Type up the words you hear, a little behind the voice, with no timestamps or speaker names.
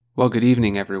Well, good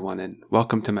evening, everyone, and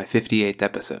welcome to my 58th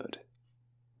episode.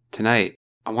 Tonight,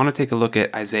 I want to take a look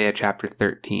at Isaiah chapter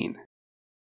 13.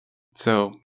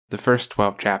 So, the first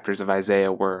 12 chapters of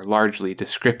Isaiah were largely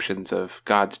descriptions of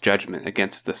God's judgment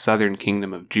against the southern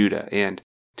kingdom of Judah and,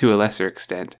 to a lesser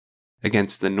extent,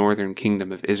 against the northern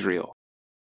kingdom of Israel.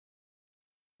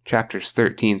 Chapters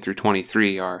 13 through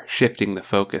 23 are shifting the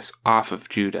focus off of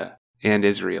Judah and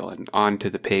Israel and onto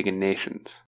the pagan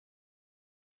nations.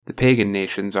 The pagan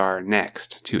nations are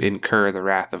next to incur the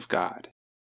wrath of God.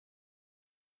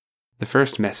 The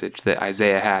first message that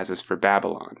Isaiah has is for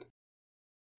Babylon.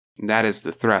 That is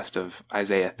the thrust of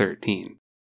Isaiah 13.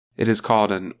 It is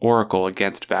called an oracle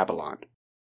against Babylon.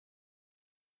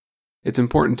 It's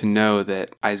important to know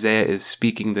that Isaiah is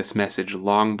speaking this message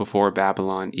long before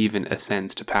Babylon even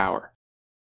ascends to power.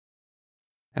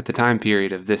 At the time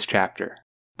period of this chapter,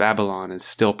 Babylon is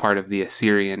still part of the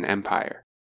Assyrian Empire.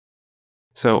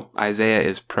 So Isaiah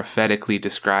is prophetically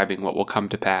describing what will come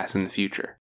to pass in the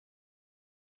future.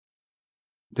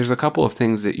 There's a couple of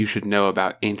things that you should know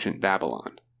about ancient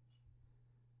Babylon.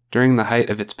 During the height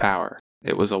of its power,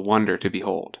 it was a wonder to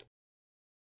behold.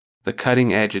 The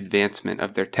cutting-edge advancement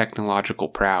of their technological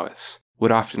prowess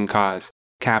would often cause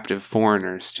captive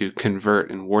foreigners to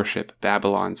convert and worship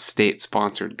Babylon's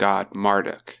state-sponsored god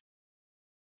Marduk.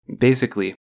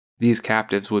 Basically, these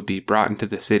captives would be brought into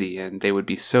the city and they would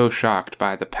be so shocked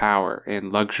by the power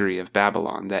and luxury of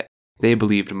Babylon that they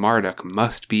believed Marduk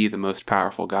must be the most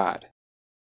powerful god.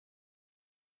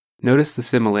 Notice the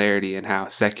similarity in how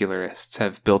secularists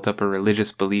have built up a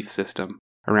religious belief system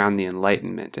around the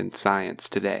Enlightenment and science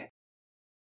today.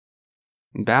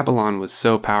 Babylon was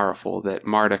so powerful that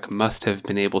Marduk must have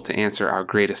been able to answer our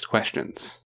greatest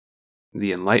questions.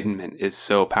 The Enlightenment is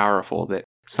so powerful that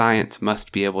science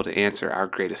must be able to answer our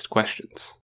greatest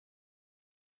questions.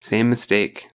 Same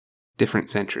mistake, different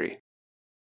century.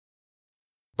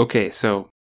 Okay, so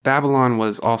Babylon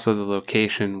was also the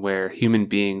location where human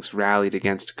beings rallied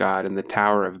against God in the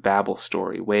Tower of Babel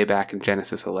story way back in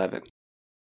Genesis 11.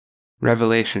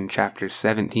 Revelation chapters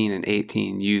 17 and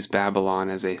 18 use Babylon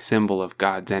as a symbol of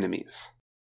God's enemies.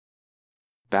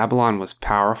 Babylon was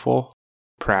powerful,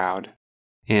 proud,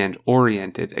 and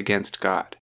oriented against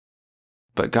God.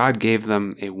 But God gave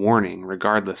them a warning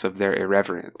regardless of their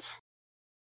irreverence.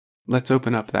 Let's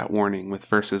open up that warning with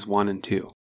verses 1 and 2.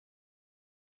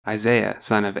 Isaiah,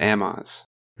 son of Amoz,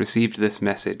 received this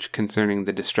message concerning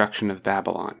the destruction of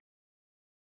Babylon.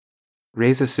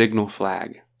 Raise a signal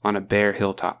flag on a bare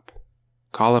hilltop.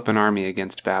 Call up an army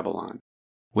against Babylon.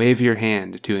 Wave your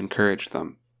hand to encourage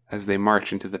them as they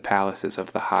march into the palaces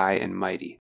of the high and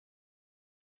mighty.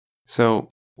 So,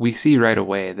 we see right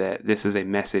away that this is a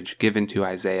message given to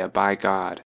Isaiah by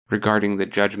God regarding the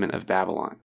judgment of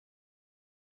Babylon.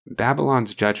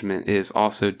 Babylon's judgment is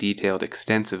also detailed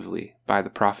extensively by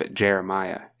the prophet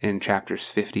Jeremiah in chapters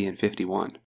 50 and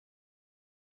 51.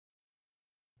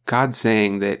 God's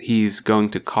saying that he's going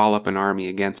to call up an army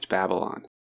against Babylon.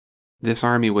 This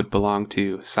army would belong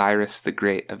to Cyrus the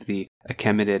Great of the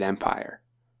Achaemenid Empire,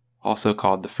 also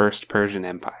called the First Persian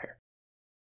Empire.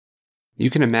 You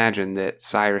can imagine that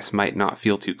Cyrus might not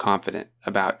feel too confident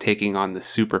about taking on the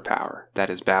superpower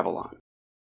that is Babylon.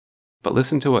 But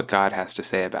listen to what God has to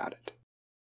say about it.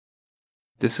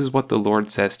 This is what the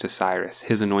Lord says to Cyrus,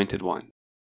 his anointed one,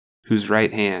 whose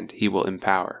right hand he will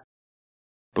empower.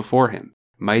 Before him,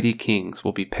 mighty kings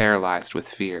will be paralyzed with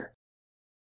fear.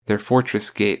 Their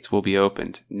fortress gates will be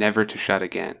opened, never to shut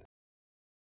again.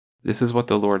 This is what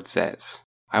the Lord says.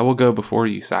 I will go before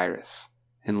you, Cyrus,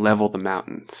 and level the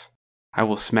mountains. I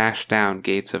will smash down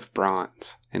gates of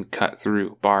bronze and cut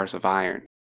through bars of iron.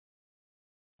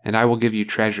 And I will give you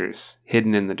treasures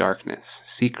hidden in the darkness,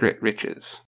 secret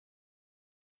riches.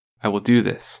 I will do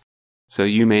this so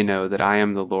you may know that I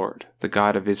am the Lord, the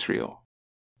God of Israel,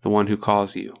 the one who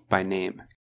calls you by name.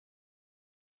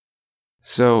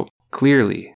 So,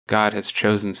 clearly, God has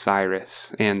chosen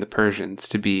Cyrus and the Persians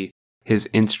to be his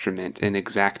instrument in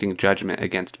exacting judgment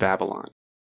against Babylon.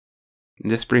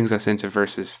 This brings us into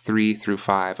verses 3 through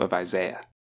 5 of Isaiah.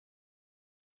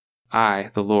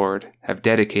 I, the Lord, have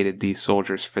dedicated these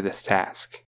soldiers for this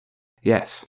task.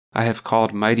 Yes, I have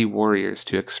called mighty warriors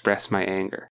to express my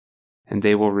anger, and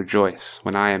they will rejoice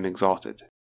when I am exalted.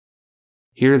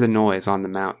 Hear the noise on the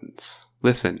mountains.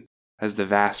 Listen as the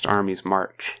vast armies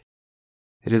march.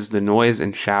 It is the noise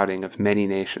and shouting of many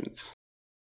nations.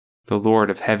 The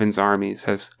Lord of heaven's armies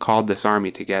has called this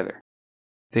army together.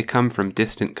 They come from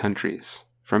distant countries,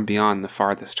 from beyond the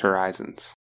farthest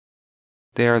horizons.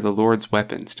 They are the Lord's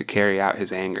weapons to carry out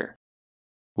his anger.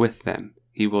 With them,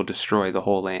 he will destroy the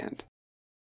whole land.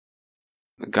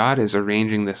 God is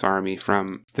arranging this army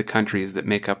from the countries that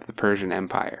make up the Persian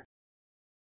Empire.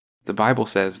 The Bible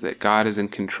says that God is in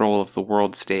control of the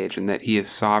world stage and that he is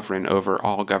sovereign over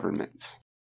all governments.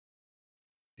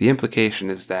 The implication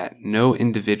is that no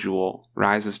individual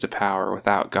rises to power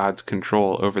without God's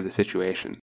control over the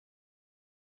situation.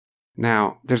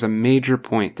 Now, there's a major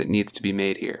point that needs to be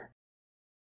made here.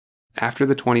 After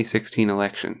the 2016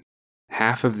 election,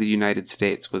 half of the United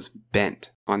States was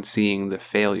bent on seeing the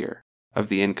failure of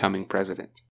the incoming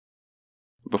president.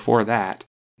 Before that,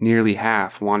 nearly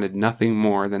half wanted nothing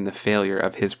more than the failure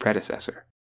of his predecessor.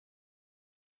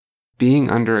 Being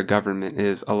under a government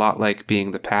is a lot like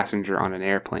being the passenger on an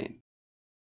airplane.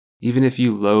 Even if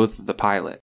you loathe the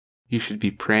pilot, you should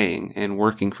be praying and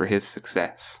working for his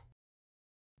success.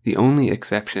 The only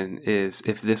exception is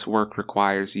if this work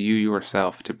requires you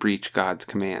yourself to breach God's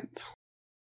commands.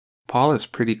 Paul is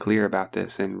pretty clear about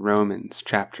this in Romans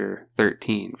chapter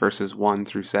 13, verses 1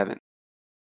 through 7.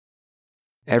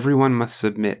 Everyone must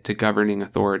submit to governing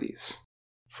authorities,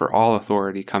 for all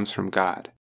authority comes from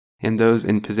God, and those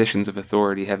in positions of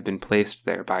authority have been placed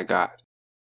there by God.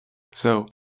 So,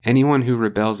 anyone who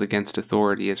rebels against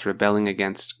authority is rebelling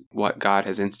against what God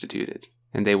has instituted,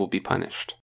 and they will be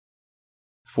punished.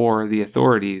 For the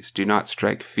authorities do not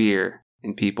strike fear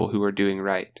in people who are doing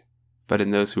right, but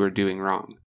in those who are doing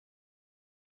wrong.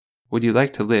 Would you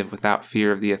like to live without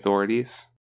fear of the authorities?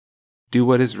 Do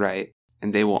what is right,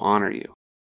 and they will honor you.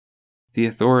 The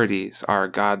authorities are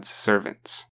God's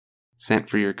servants, sent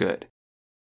for your good.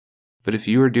 But if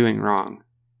you are doing wrong,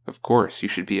 of course you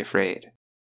should be afraid,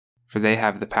 for they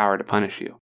have the power to punish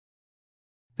you.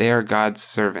 They are God's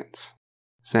servants,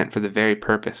 sent for the very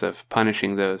purpose of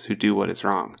punishing those who do what is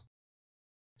wrong.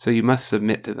 So you must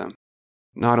submit to them,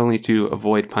 not only to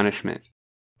avoid punishment,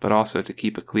 but also to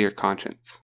keep a clear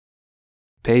conscience.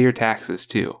 Pay your taxes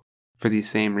too, for these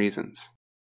same reasons.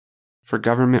 For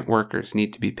government workers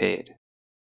need to be paid.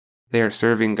 They are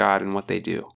serving God in what they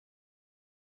do.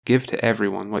 Give to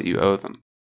everyone what you owe them.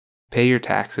 Pay your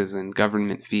taxes and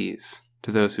government fees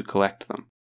to those who collect them,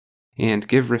 and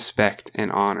give respect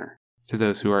and honor to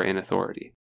those who are in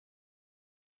authority.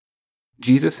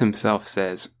 Jesus himself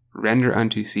says, "Render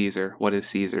unto Caesar what is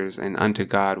Caesar's, and unto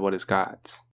God what is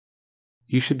God's."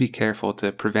 You should be careful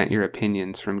to prevent your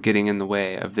opinions from getting in the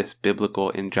way of this biblical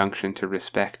injunction to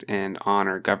respect and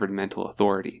honor governmental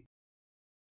authority.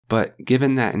 But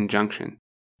given that injunction,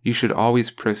 you should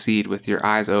always proceed with your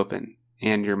eyes open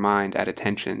and your mind at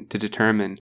attention to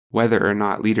determine whether or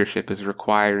not leadership is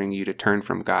requiring you to turn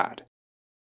from God.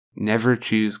 Never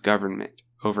choose government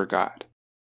over God.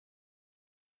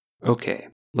 Okay,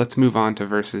 let's move on to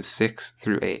verses 6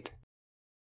 through 8.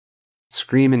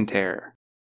 Scream in terror,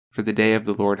 for the day of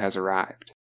the Lord has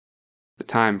arrived, the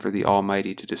time for the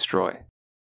Almighty to destroy.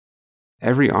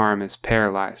 Every arm is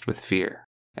paralyzed with fear,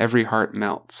 every heart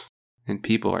melts, and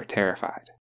people are terrified.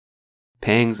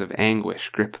 Pangs of anguish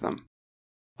grip them,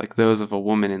 like those of a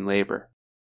woman in labor.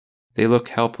 They look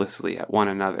helplessly at one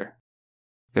another,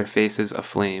 their faces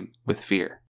aflame with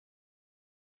fear.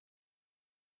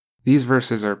 These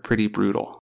verses are pretty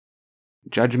brutal.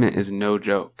 Judgment is no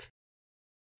joke.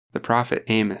 The prophet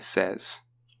Amos says,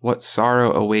 "What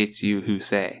sorrow awaits you who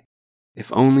say,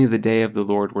 'If only the day of the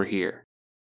Lord were here.'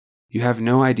 You have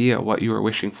no idea what you are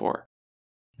wishing for.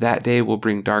 That day will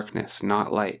bring darkness,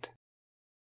 not light."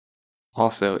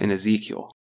 Also in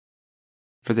Ezekiel,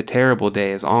 "For the terrible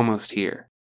day is almost here,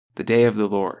 the day of the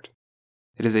Lord.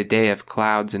 It is a day of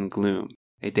clouds and gloom,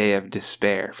 a day of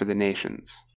despair for the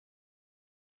nations."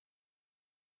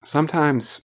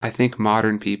 Sometimes I think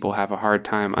modern people have a hard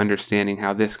time understanding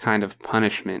how this kind of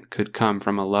punishment could come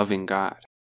from a loving God.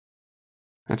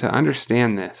 And to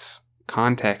understand this,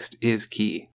 context is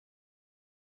key.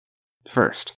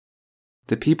 First,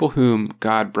 the people whom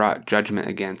God brought judgment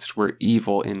against were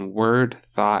evil in word,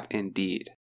 thought, and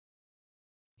deed.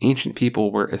 Ancient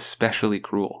people were especially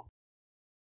cruel.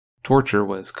 Torture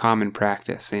was common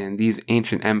practice, and these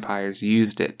ancient empires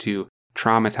used it to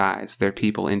traumatize their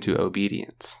people into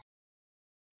obedience.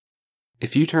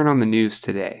 If you turn on the news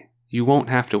today, you won't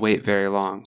have to wait very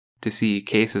long to see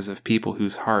cases of people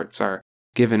whose hearts are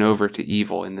given over to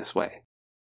evil in this way.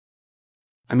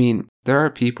 I mean, there are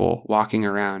people walking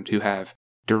around who have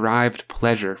derived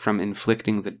pleasure from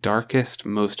inflicting the darkest,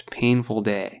 most painful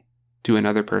day to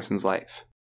another person's life.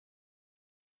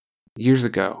 Years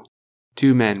ago,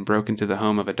 2 men broke into the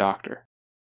home of a doctor.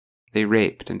 They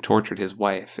raped and tortured his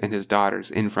wife and his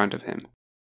daughters in front of him.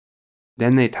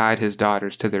 Then they tied his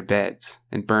daughters to their beds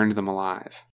and burned them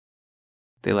alive.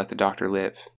 They let the doctor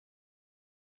live.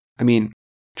 I mean,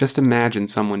 just imagine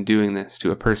someone doing this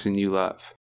to a person you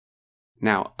love.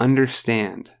 Now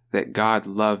understand that God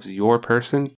loves your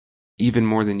person even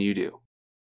more than you do.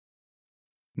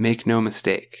 Make no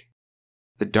mistake,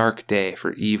 the dark day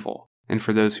for evil and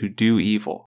for those who do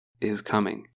evil is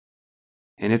coming,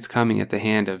 and it's coming at the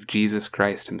hand of Jesus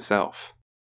Christ himself.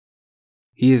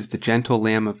 He is the gentle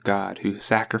Lamb of God who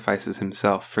sacrifices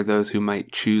himself for those who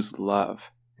might choose love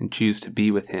and choose to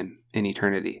be with him in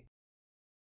eternity.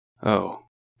 Oh,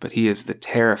 but he is the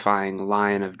terrifying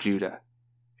Lion of Judah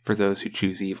for those who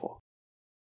choose evil.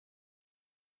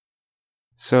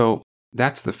 So,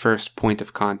 that's the first point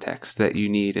of context that you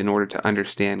need in order to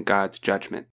understand God's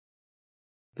judgment.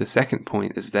 The second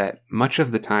point is that much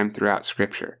of the time throughout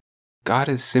Scripture, God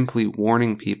is simply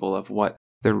warning people of what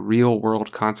the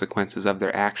real-world consequences of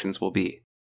their actions will be.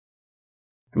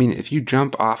 I mean, if you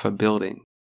jump off a building,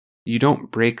 you don't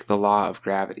break the law of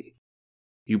gravity.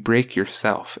 You break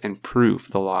yourself and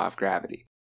prove the law of gravity.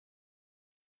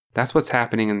 That's what's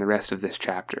happening in the rest of this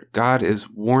chapter. God is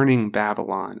warning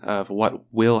Babylon of what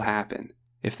will happen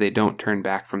if they don't turn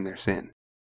back from their sin.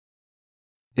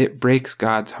 It breaks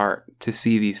God's heart to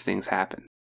see these things happen.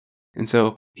 And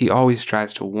so he always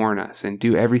tries to warn us and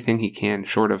do everything he can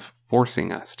short of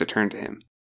forcing us to turn to him.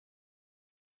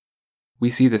 We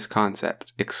see this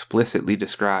concept explicitly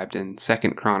described in 2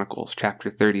 Chronicles chapter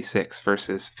 36,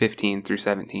 verses 15 through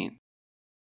 17.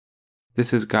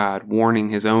 This is God warning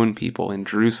his own people in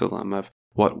Jerusalem of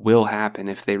what will happen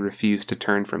if they refuse to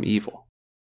turn from evil.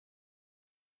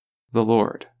 The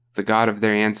Lord, the God of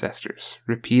their ancestors,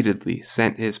 repeatedly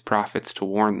sent his prophets to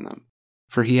warn them,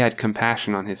 for he had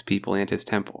compassion on his people and his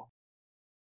temple.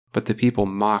 But the people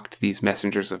mocked these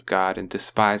messengers of God and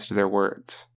despised their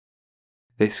words.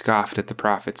 They scoffed at the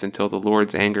prophets until the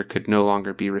Lord's anger could no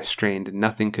longer be restrained and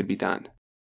nothing could be done.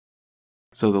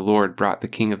 So the Lord brought the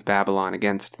king of Babylon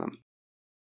against them.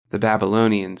 The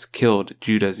Babylonians killed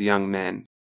Judah's young men,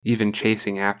 even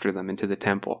chasing after them into the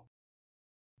temple.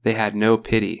 They had no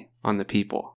pity on the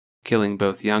people, killing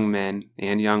both young men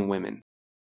and young women,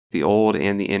 the old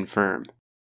and the infirm.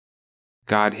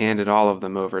 God handed all of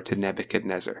them over to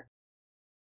Nebuchadnezzar.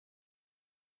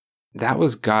 That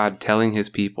was God telling his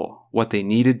people what they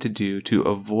needed to do to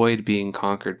avoid being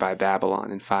conquered by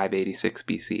Babylon in 586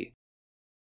 BC.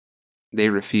 They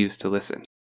refused to listen.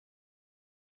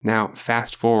 Now,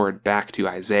 fast forward back to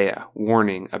Isaiah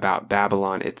warning about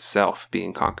Babylon itself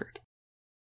being conquered.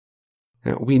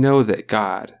 Now, we know that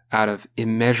God, out of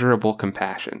immeasurable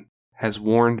compassion, has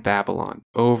warned Babylon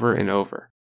over and over.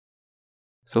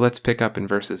 So let's pick up in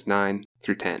verses 9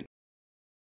 through 10.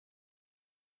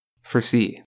 For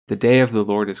see, the day of the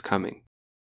Lord is coming,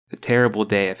 the terrible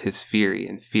day of his fury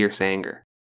and fierce anger.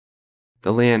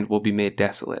 The land will be made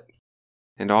desolate,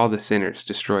 and all the sinners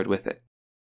destroyed with it.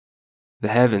 The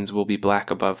heavens will be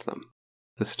black above them.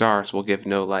 The stars will give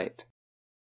no light.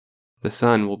 The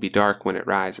sun will be dark when it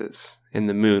rises, and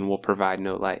the moon will provide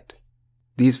no light.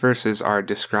 These verses are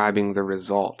describing the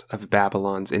result of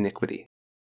Babylon's iniquity.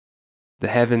 The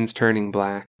heavens turning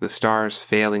black, the stars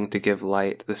failing to give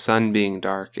light, the sun being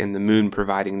dark, and the moon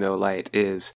providing no light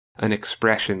is an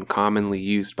expression commonly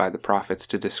used by the prophets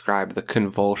to describe the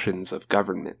convulsions of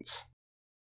governments.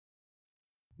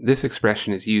 This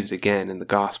expression is used again in the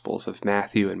Gospels of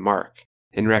Matthew and Mark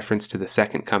in reference to the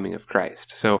second coming of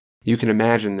Christ, so you can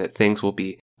imagine that things will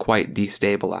be quite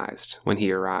destabilized when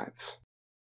he arrives.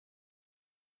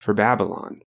 For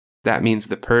Babylon, that means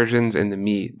the Persians and the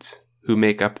Medes, who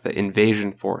make up the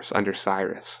invasion force under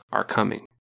Cyrus, are coming.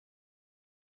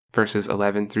 Verses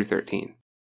 11 through 13.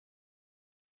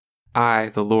 I,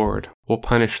 the Lord, will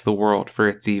punish the world for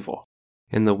its evil,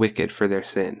 and the wicked for their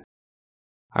sin.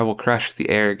 I will crush the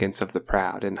arrogance of the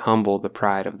proud and humble the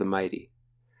pride of the mighty.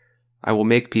 I will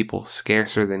make people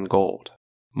scarcer than gold,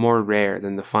 more rare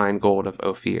than the fine gold of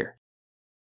Ophir.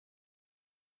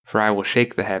 For I will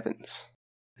shake the heavens,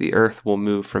 the earth will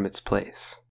move from its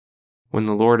place, when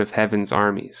the Lord of heaven's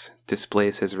armies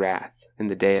displays his wrath in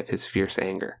the day of his fierce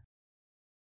anger.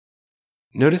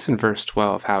 Notice in verse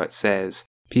 12 how it says,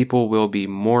 people will be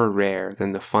more rare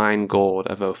than the fine gold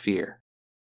of Ophir.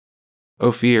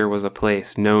 Ophir was a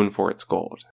place known for its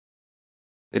gold.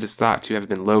 It is thought to have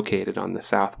been located on the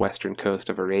southwestern coast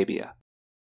of Arabia.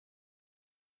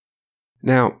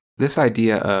 Now, this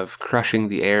idea of crushing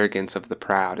the arrogance of the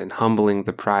proud and humbling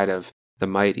the pride of the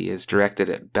mighty is directed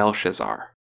at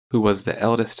Belshazzar, who was the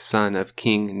eldest son of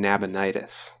King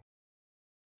Nabonidus.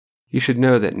 You should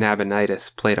know that Nabonidus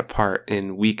played a part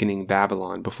in weakening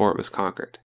Babylon before it was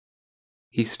conquered.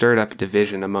 He stirred up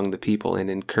division among the people and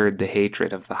incurred the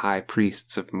hatred of the high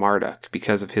priests of Marduk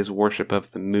because of his worship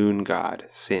of the moon god,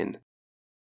 Sin.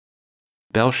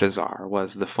 Belshazzar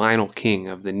was the final king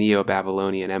of the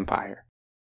Neo-Babylonian Empire.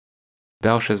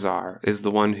 Belshazzar is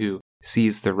the one who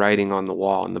sees the writing on the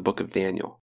wall in the book of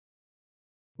Daniel.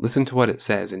 Listen to what it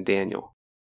says in Daniel.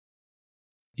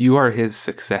 "You are his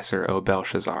successor, O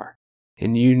Belshazzar,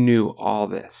 and you knew all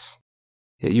this,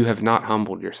 yet you have not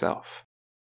humbled yourself.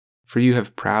 For you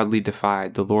have proudly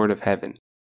defied the Lord of heaven,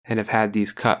 and have had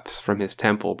these cups from his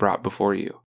temple brought before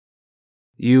you.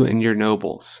 You and your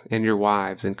nobles, and your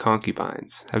wives and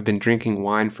concubines, have been drinking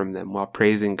wine from them while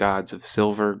praising gods of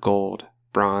silver, gold,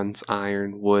 bronze,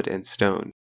 iron, wood, and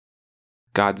stone,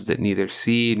 gods that neither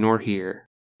see nor hear,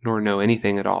 nor know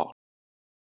anything at all.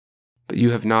 But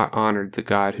you have not honored the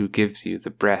God who gives you the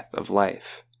breath of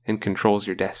life and controls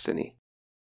your destiny."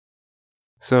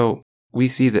 So, we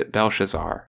see that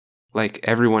Belshazzar, like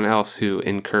everyone else who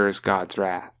incurs God's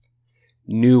wrath,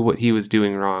 knew what he was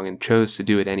doing wrong and chose to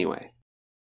do it anyway.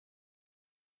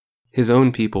 His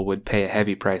own people would pay a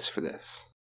heavy price for this.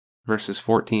 Verses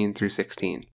 14 through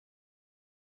 16.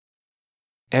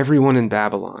 "Everyone in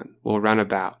Babylon will run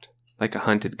about like a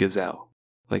hunted gazelle,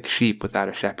 like sheep without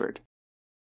a shepherd.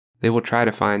 They will try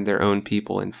to find their own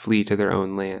people and flee to their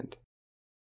own land.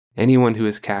 Anyone who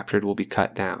is captured will be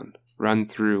cut down, run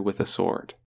through with a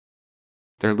sword.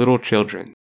 Their little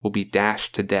children will be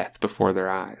dashed to death before their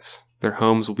eyes. Their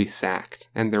homes will be sacked,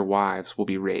 and their wives will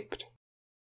be raped.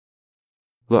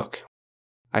 Look,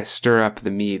 I stir up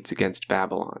the Medes against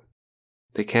Babylon.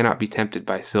 They cannot be tempted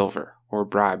by silver or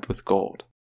bribed with gold.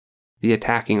 The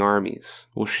attacking armies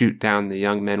will shoot down the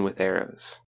young men with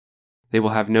arrows. They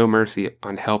will have no mercy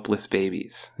on helpless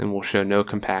babies and will show no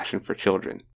compassion for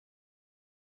children."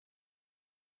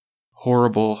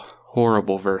 Horrible,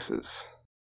 horrible verses.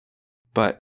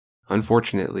 But,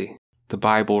 unfortunately, the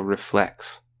Bible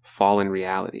reflects fallen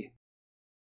reality.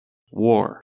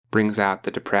 War brings out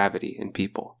the depravity in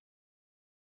people.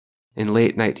 In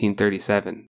late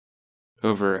 1937,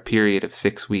 over a period of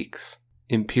 6 weeks,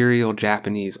 Imperial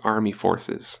Japanese army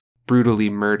forces brutally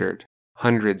murdered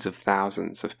hundreds of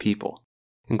thousands of people,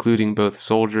 including both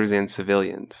soldiers and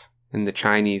civilians, in the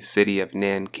Chinese city of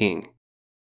Nanking.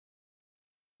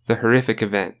 The horrific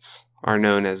events are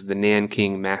known as the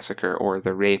Nanking Massacre or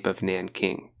the Rape of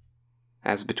Nanking,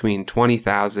 as between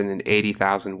 20,000 and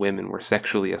 80,000 women were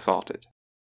sexually assaulted.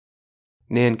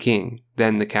 Nanking,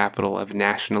 then the capital of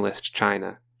nationalist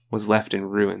China, was left in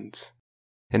ruins,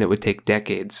 and it would take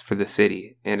decades for the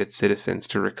city and its citizens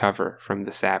to recover from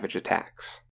the savage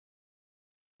attacks.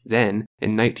 Then,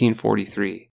 in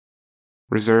 1943,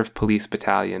 Reserve Police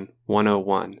Battalion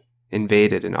 101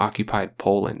 invaded and occupied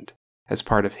Poland as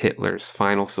part of Hitler's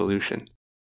final solution.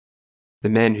 The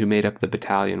men who made up the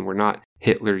battalion were not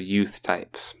Hitler Youth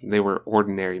types, they were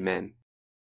ordinary men.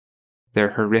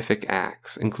 Their horrific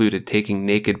acts included taking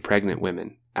naked pregnant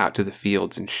women out to the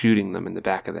fields and shooting them in the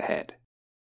back of the head.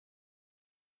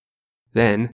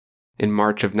 Then, in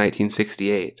March of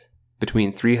 1968,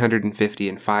 between 350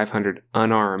 and 500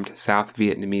 unarmed South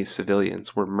Vietnamese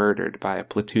civilians were murdered by a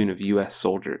platoon of U.S.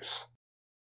 soldiers.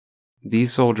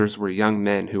 These soldiers were young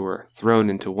men who were thrown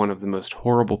into one of the most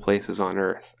horrible places on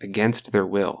earth against their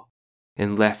will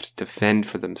and left to fend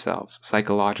for themselves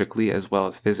psychologically as well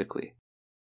as physically.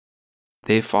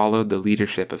 They followed the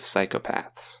leadership of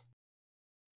psychopaths.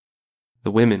 The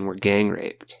women were gang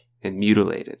raped and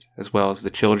mutilated, as well as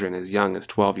the children as young as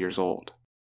 12 years old.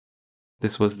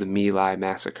 This was the My Lai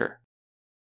massacre.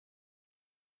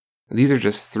 These are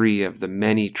just 3 of the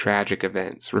many tragic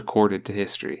events recorded to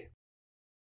history.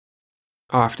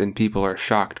 Often people are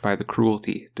shocked by the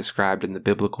cruelty described in the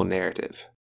biblical narrative.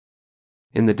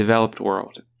 In the developed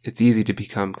world, it's easy to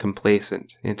become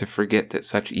complacent and to forget that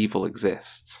such evil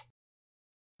exists.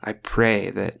 I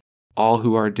pray that all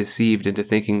who are deceived into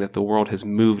thinking that the world has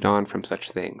moved on from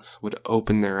such things would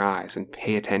open their eyes and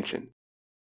pay attention,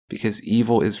 because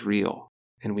evil is real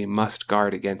and we must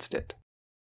guard against it.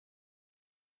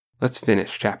 Let's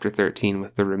finish chapter 13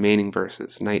 with the remaining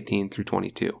verses 19 through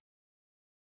 22.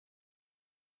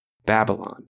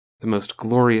 Babylon, the most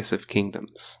glorious of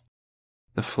kingdoms,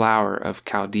 the flower of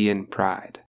Chaldean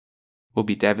pride, will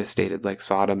be devastated like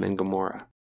Sodom and Gomorrah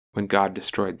when God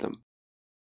destroyed them.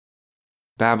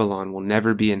 Babylon will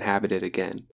never be inhabited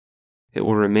again. It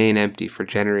will remain empty for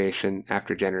generation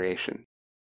after generation.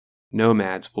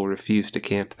 Nomads will refuse to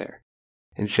camp there,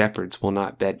 and shepherds will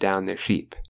not bed down their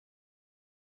sheep.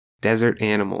 Desert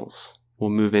animals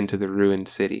will move into the ruined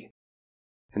city,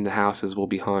 and the houses will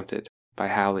be haunted by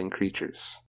howling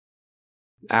creatures.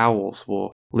 Owls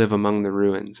will live among the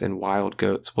ruins, and wild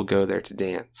goats will go there to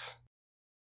dance.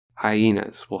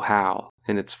 Hyenas will howl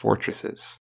in its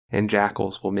fortresses, and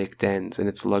jackals will make dens in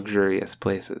its luxurious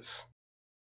places.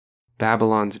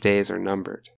 Babylon's days are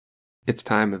numbered. Its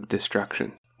time of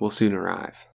destruction will soon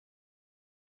arrive.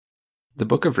 The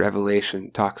book of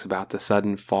Revelation talks about the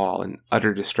sudden fall and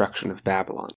utter destruction of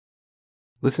Babylon.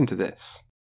 Listen to this.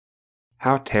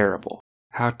 How terrible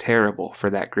for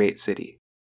that great city.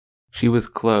 She was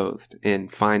clothed in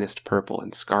finest purple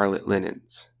and scarlet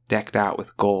linens, decked out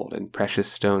with gold and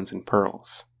precious stones and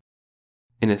pearls.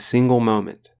 In a single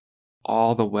moment,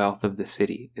 all the wealth of the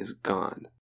city is gone.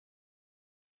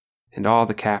 And all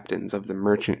the captains of the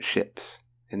merchant ships,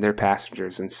 and their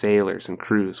passengers and sailors and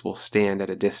crews will stand at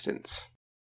a distance.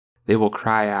 They will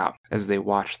cry out as they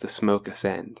watch the smoke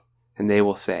ascend, and they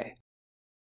will say,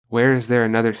 "Where is there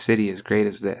another city as great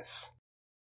as this?"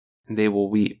 And they will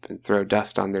weep and throw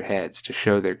dust on their heads to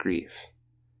show their grief.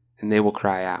 And they will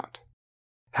cry out,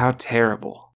 how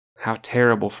terrible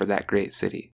for that great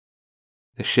city.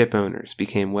 The ship owners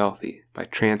became wealthy by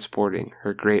transporting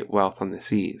her great wealth on the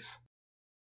seas.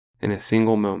 In a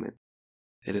single moment,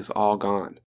 it is all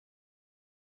gone.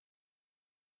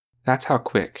 That's how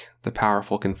quick the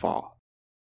powerful can fall.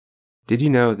 Did you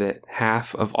know that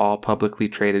half of all publicly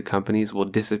traded companies will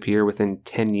disappear within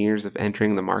 10 years of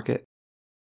entering the market?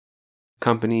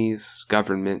 Companies,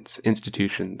 governments,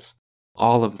 institutions,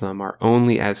 all of them are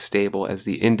only as stable as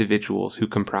the individuals who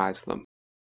comprise them.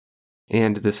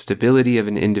 And the stability of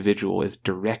an individual is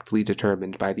directly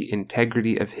determined by the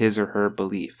integrity of his or her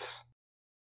beliefs.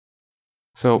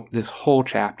 So this whole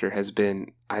chapter has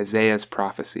been Isaiah's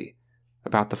prophecy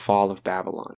about the fall of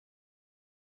Babylon.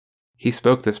 He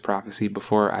spoke this prophecy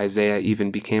before Isaiah even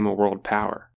became a world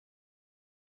power.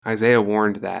 Isaiah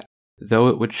warned that, though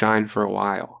it would shine for a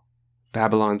while,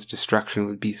 Babylon's destruction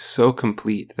would be so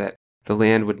complete that the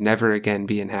land would never again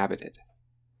be inhabited.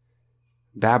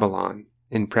 Babylon,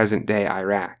 in present-day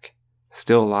Iraq,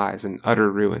 still lies in utter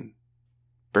ruin,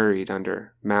 buried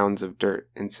under mounds of dirt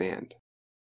and sand.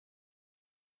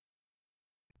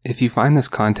 If you find this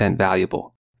content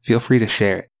valuable, feel free to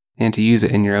share it and to use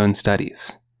it in your own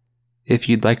studies. If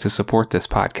you'd like to support this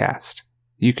podcast,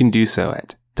 you can do so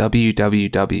at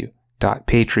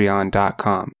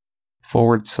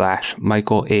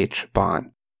www.patreon.com/Michael H.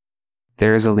 Bond.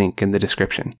 There is a link in the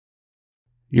description.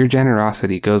 Your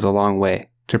generosity goes a long way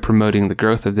to promoting the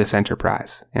growth of this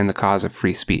enterprise and the cause of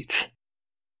free speech.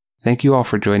 Thank you all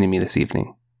for joining me this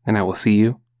evening, and I will see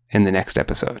you in the next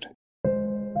episode.